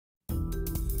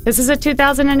This is a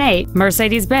 2008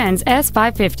 Mercedes-Benz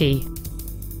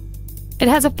S550. It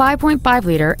has a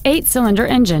 5.5-liter 8-cylinder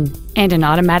engine and an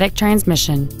automatic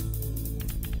transmission.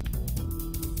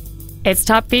 Its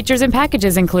top features and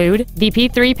packages include the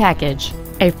P3 package,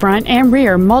 a front and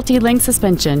rear multi-link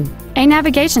suspension, a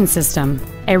navigation system,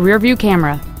 a rear-view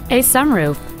camera, a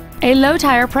sunroof, a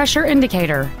low-tire pressure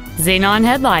indicator, xenon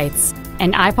headlights,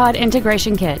 an iPod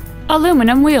integration kit,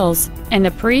 aluminum wheels, and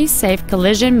the pre-safe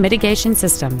collision mitigation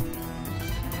system.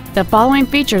 The following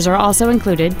features are also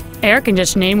included: air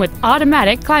conditioning with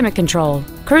automatic climate control,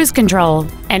 cruise control,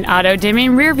 an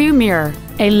auto-dimming rear-view mirror,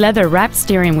 a leather-wrapped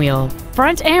steering wheel,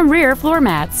 front and rear floor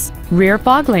mats, rear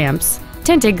fog lamps,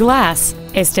 tinted glass,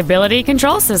 a stability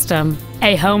control system,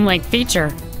 a home link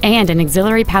feature, and an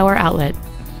auxiliary power outlet.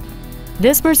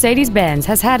 This Mercedes-Benz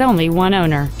has had only one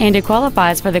owner, and it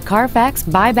qualifies for the Carfax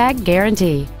buyback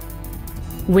guarantee.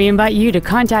 We invite you to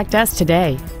contact us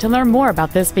today to learn more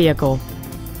about this vehicle.